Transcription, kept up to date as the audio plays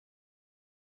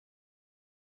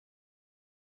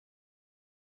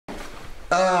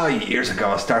Years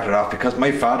ago I started off because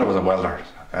my father was a welder,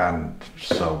 and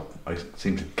so I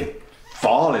seemed to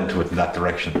fall into it in that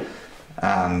direction,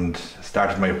 and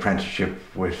started my apprenticeship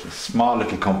with a small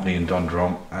little company in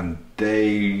Dundrum, and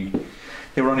they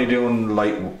were only doing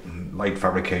light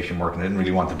fabrication work, and I didn't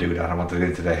really want to do that. I wanted to get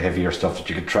into the heavier stuff that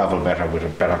you could travel better with a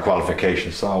better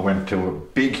qualification. So I went to a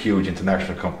big, huge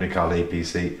international company called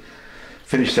APC,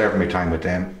 finished serving my time with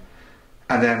them,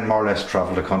 and then more or less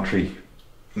travelled the country,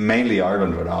 mainly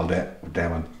Ireland with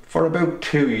them, and for about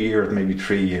 2 years, maybe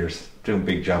 3 years, doing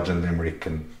big jobs in Limerick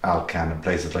and Alcan and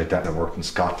places like that. I worked in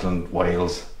Scotland,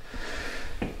 Wales,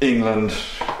 England,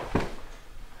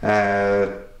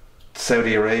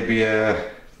 Saudi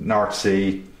Arabia, North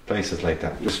Sea, places like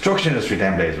that. The construction industry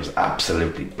them days was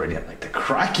absolutely brilliant. Like the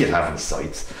crack you'd have in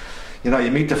sites. You know,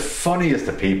 you meet the funniest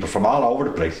of people from all over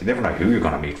the place. You never know who you're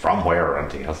going to meet, from where or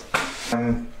anything else.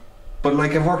 But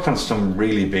like I've worked on some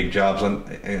really big jobs,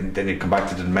 and then you come back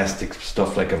to the domestic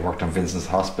stuff. Like I've worked on Vincent's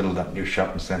Hospital, that new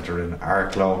shopping centre in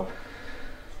Arklow.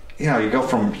 You know, you go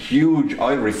from huge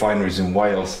oil refineries in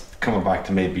Wales, coming back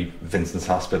to maybe Vincent's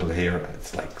Hospital here.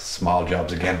 It's like small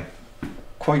jobs again.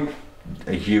 Quite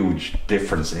a huge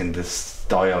difference in the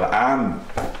style and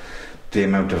the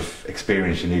amount of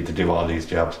experience you need to do all these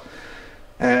jobs.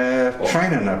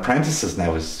 Training apprentices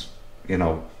now is, you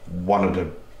know, one of the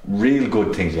real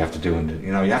good things you have to do.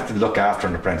 You know, you have to look after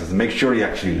an apprentice and make sure you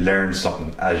actually learn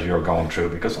something as you're going through,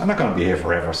 because I'm not going to be here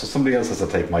forever, so somebody else has to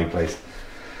take my place.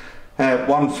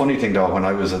 One funny thing though, when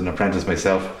I was an apprentice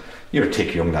myself, you're a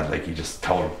thick young lad, like you just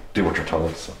told, do what you're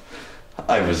told. So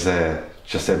I was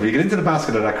just said, will you get into the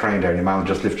basket of that crane there, and your man will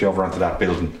just lift you over onto that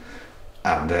building,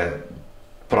 and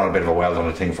put on a bit of a weld on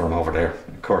the thing for him over there.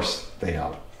 Of course, they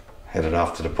all headed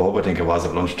off to the pub, I think it was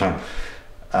at lunchtime,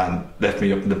 and left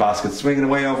me up in the basket swinging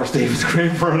away over Stephen's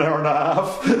Green for an hour and a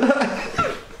half.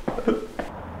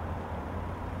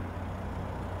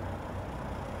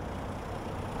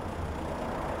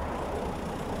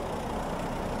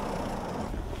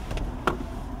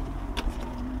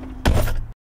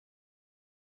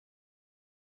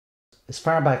 As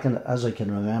far back as I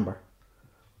can remember,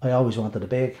 I always wanted to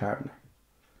be a carpenter,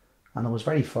 and I was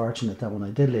very fortunate that when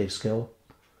I did leave school,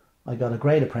 I got a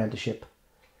great apprenticeship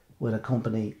with a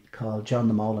company called John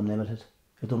the Molan Limited,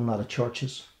 who done a lot of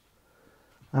churches,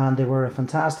 and they were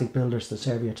fantastic builders to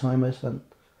serve your time with, and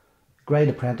great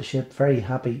apprenticeship, very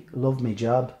happy, loved my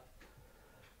job,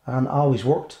 and always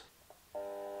worked.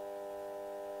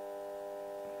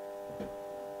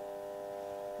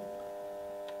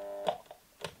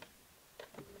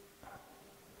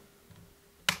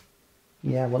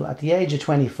 Yeah, well, at the age of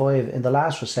 25, in the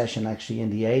last recession actually, in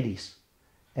the 80s,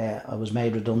 I was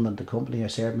made redundant. The company I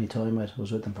served my time with,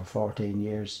 was with them for 14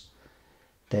 years.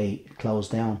 They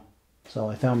closed down. So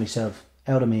I found myself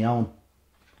out on my own,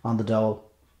 on the dole,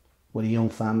 with a young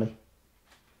family.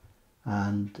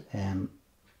 And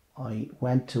I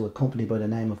went to a company by the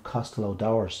name of Costello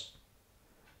Doors.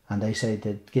 And they said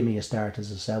they'd give me a start as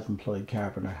a self-employed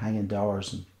carpenter, hanging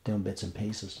doors and doing bits and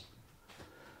pieces.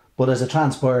 But as it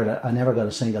transpired, I never got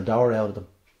a single door out of them,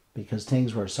 because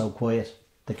things were so quiet.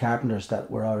 The carpenters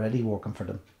that were already working for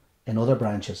them in other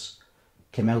branches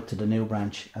came out to the new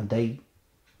branch, and they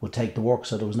would take the work,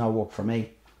 so there was no work for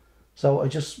me. So I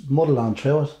just muddled on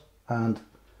through it, and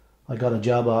I got a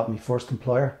job at my first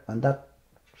employer, and that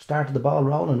started the ball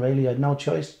rolling really. I had no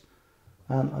choice,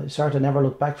 and I sort of never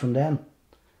looked back from then.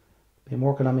 Been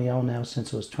working on my own now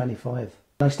since I was 25.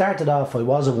 When I started off, I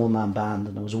was a one-man band,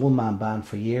 and I was a one-man band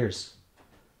for years.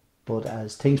 But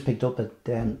as things picked up,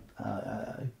 then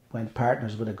I went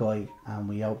partners with a guy, and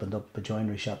we opened up a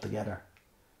joinery shop together.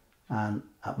 And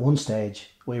at one stage,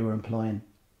 we were employing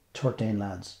 13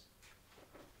 lads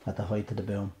at the height of the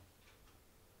boom.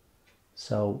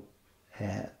 So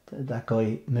that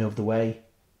guy moved away,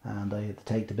 and I had to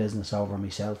take the business over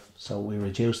myself. So we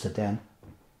reduced it then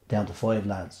down to 5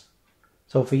 lads.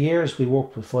 So for years we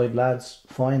worked with 5 lads,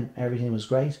 fine, everything was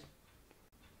great.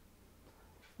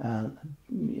 And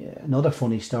another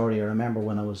funny story, I remember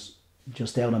when I was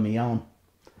just out on my own,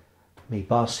 my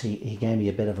boss, he gave me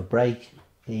a bit of a break.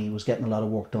 He was getting a lot of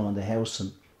work done on the house,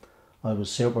 and I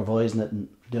was supervising it and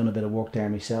doing a bit of work there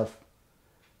myself.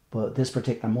 But this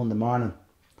particular Monday morning,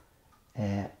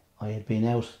 I had been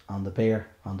out on the beer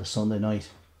on the Sunday night,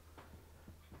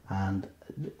 and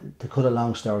to cut a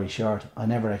long story short, I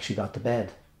never actually got to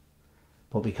bed.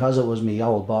 But because it was my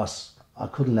old boss, I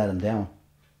couldn't let him down.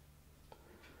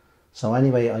 So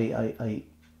anyway, I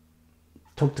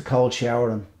took the cold shower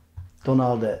and done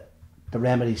all the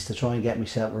remedies to try and get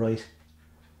myself right.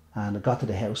 And I got to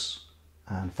the house,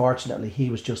 and fortunately he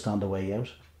was just on the way out.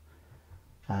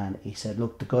 and he said,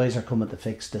 look, the guys are coming to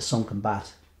fix the sunken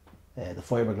bat, the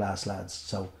fiberglass lads,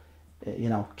 so you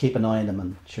know, keep an eye on them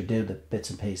and sure do the bits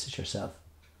and pieces yourself.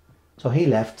 So he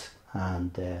left,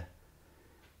 and the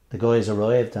guys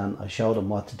arrived, and I showed them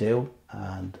what to do,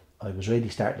 and I was really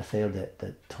starting to feel that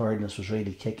the tiredness was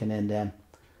really kicking in then.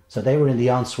 So they were in the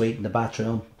ensuite in the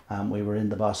bathroom, and we were in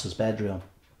the boss's bedroom.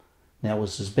 Now it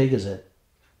was as big as a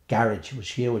garage, it was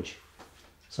huge.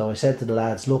 So I said to the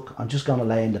lads, look, I'm just going to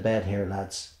lay in the bed here,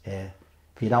 lads. If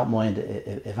you don't mind,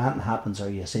 if anything happens or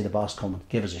you see the boss coming,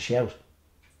 give us a shout.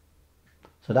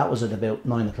 So that was at about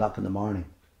 9 o'clock in the morning.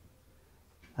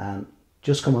 And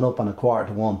just coming up on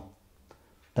 1:15,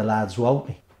 the lads woke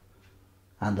me.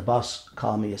 And the boss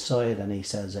called me aside and he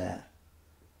says,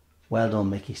 well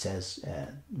done, Mick, he says,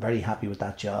 very happy with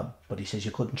that job. But he says,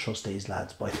 you couldn't trust these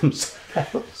lads by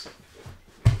themselves.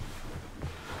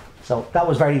 So that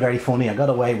was very, very funny. I got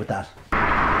away with that.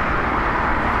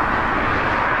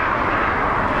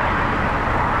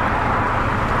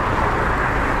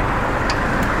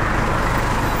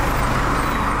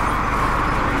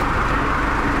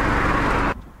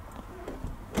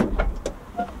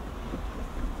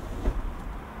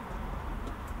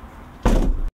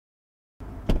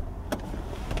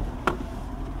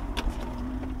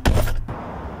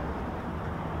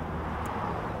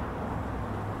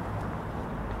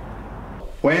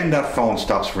 When that phone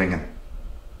stops ringing,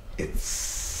 it's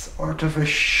sort of a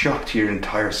shock to your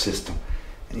entire system,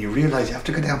 and you realise you have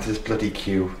to go down to this bloody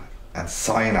queue and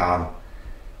sign on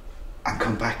and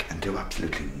come back and do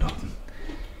absolutely nothing,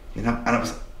 you know. And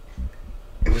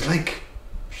it was like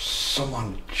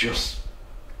someone just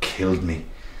killed me.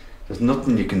 There's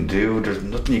nothing you can do, there's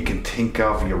nothing you can think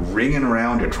of, you're ringing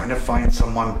around, you're trying to find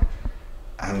someone,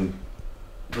 and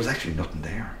there was actually nothing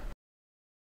there.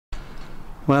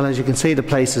 Well, as you can see, the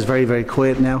place is very, very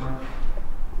quiet now.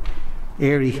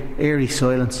 Eerie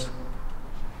silence.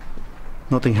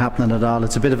 Nothing happening at all.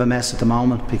 It's a bit of a mess at the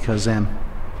moment because I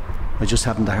just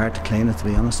haven't the heart to clean it, to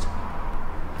be honest.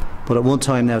 But at one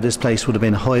time now, this place would have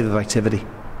been a hive of activity.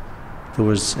 There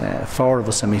was 4 of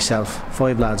us and myself,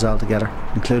 5 lads altogether,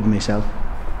 including myself.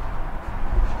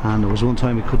 And there was one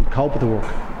time we couldn't cope with the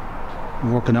work. We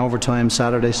were working overtime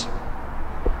Saturdays.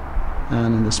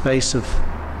 And in the space of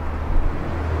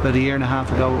about 1.5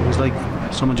 years ago, it was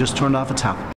like someone just turned off a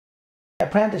tap.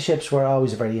 Apprenticeships were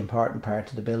always a very important part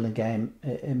of the building game.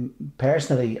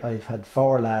 Personally, I've had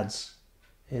 4 lads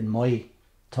in my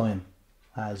time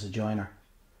as a joiner,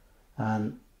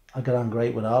 and I got on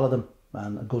great with all of them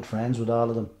and I'm good friends with all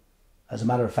of them. As a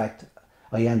matter of fact,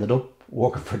 I ended up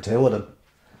working for 2 of them.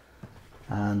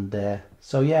 And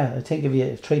so yeah, I think if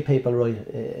you treat people right,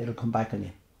 it'll come back on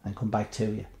you and come back to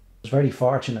you. I was very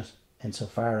fortunate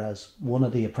insofar as one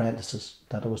of the apprentices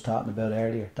that I was talking about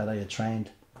earlier that I had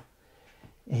trained,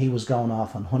 he was going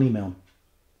off on honeymoon,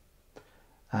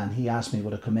 and he asked me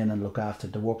would I come in and look after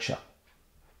the workshop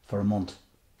for a month.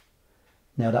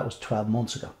 Now that was 12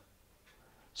 months ago.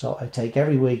 So I take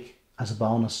every week as a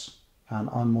bonus, and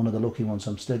I'm one of the lucky ones.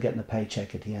 I'm still getting a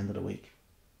paycheck at the end of the week.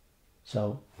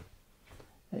 So,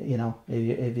 you know,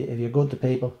 if you're good to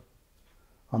people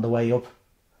on the way up,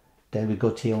 they'll be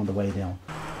good to you on the way down.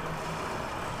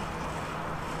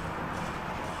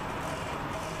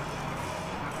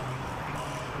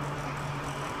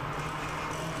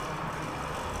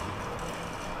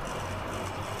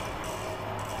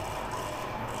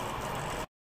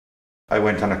 I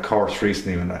went on a course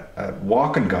recently, a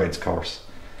walking guides course,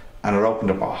 and it opened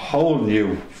up a whole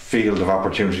new field of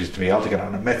opportunities to me altogether.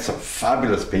 And I met some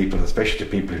fabulous people, especially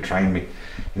the people who trained me.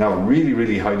 You know, really,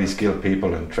 really highly skilled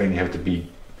people, and train you how to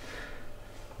be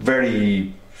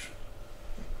very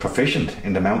proficient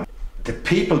in the mountain. The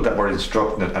people that were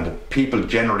instructing it and the people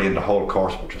generally in the whole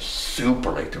course were just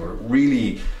super. Like, they were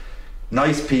really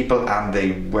nice people, and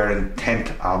they were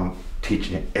intent on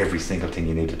teaching you every single thing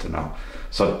you needed to know.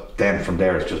 So then from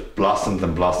there it's just blossomed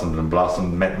and blossomed and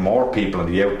blossomed. Met more people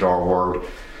in the outdoor world,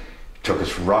 took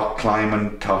us rock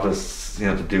climbing, taught us, you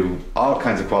know, to do all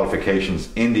kinds of qualifications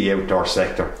in the outdoor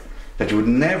sector that you would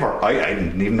never, I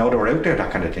didn't even know they were out there,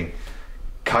 that kind of thing.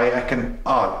 Kayaking,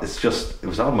 it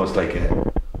was almost like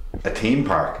a theme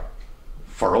park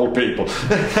for old people.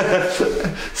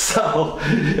 So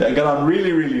I got on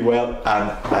really, really well and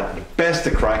had the best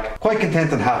of crack. Quite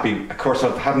content and happy. Of course,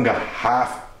 I haven't got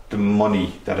half the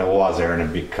money that I was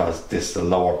earning because this is a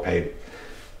lower paid,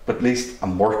 but at least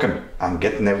I'm working, I'm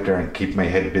getting out there and keep my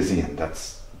head busy, and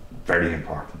that's very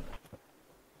important.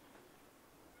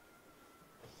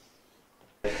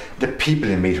 The people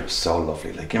you meet are so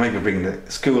lovely. Like, you might be bringing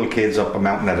the school kids up a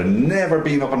mountain that have never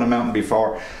been up on a mountain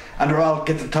before, and they're all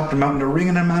get to the top of the mountain, they're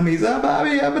ringing their mammies, "Oh,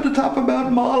 Babby, I'm at the top of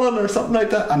Mount Mullen," or something like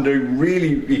that, and they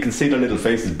really, you can see their little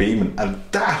faces beaming, and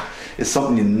that is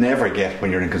something you never get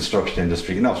when you're in the construction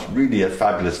industry. You know, it's really a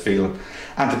fabulous feeling,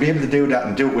 and to be able to do that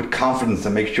and do it with confidence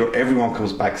and make sure everyone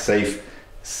comes back safe,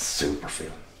 super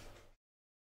feeling.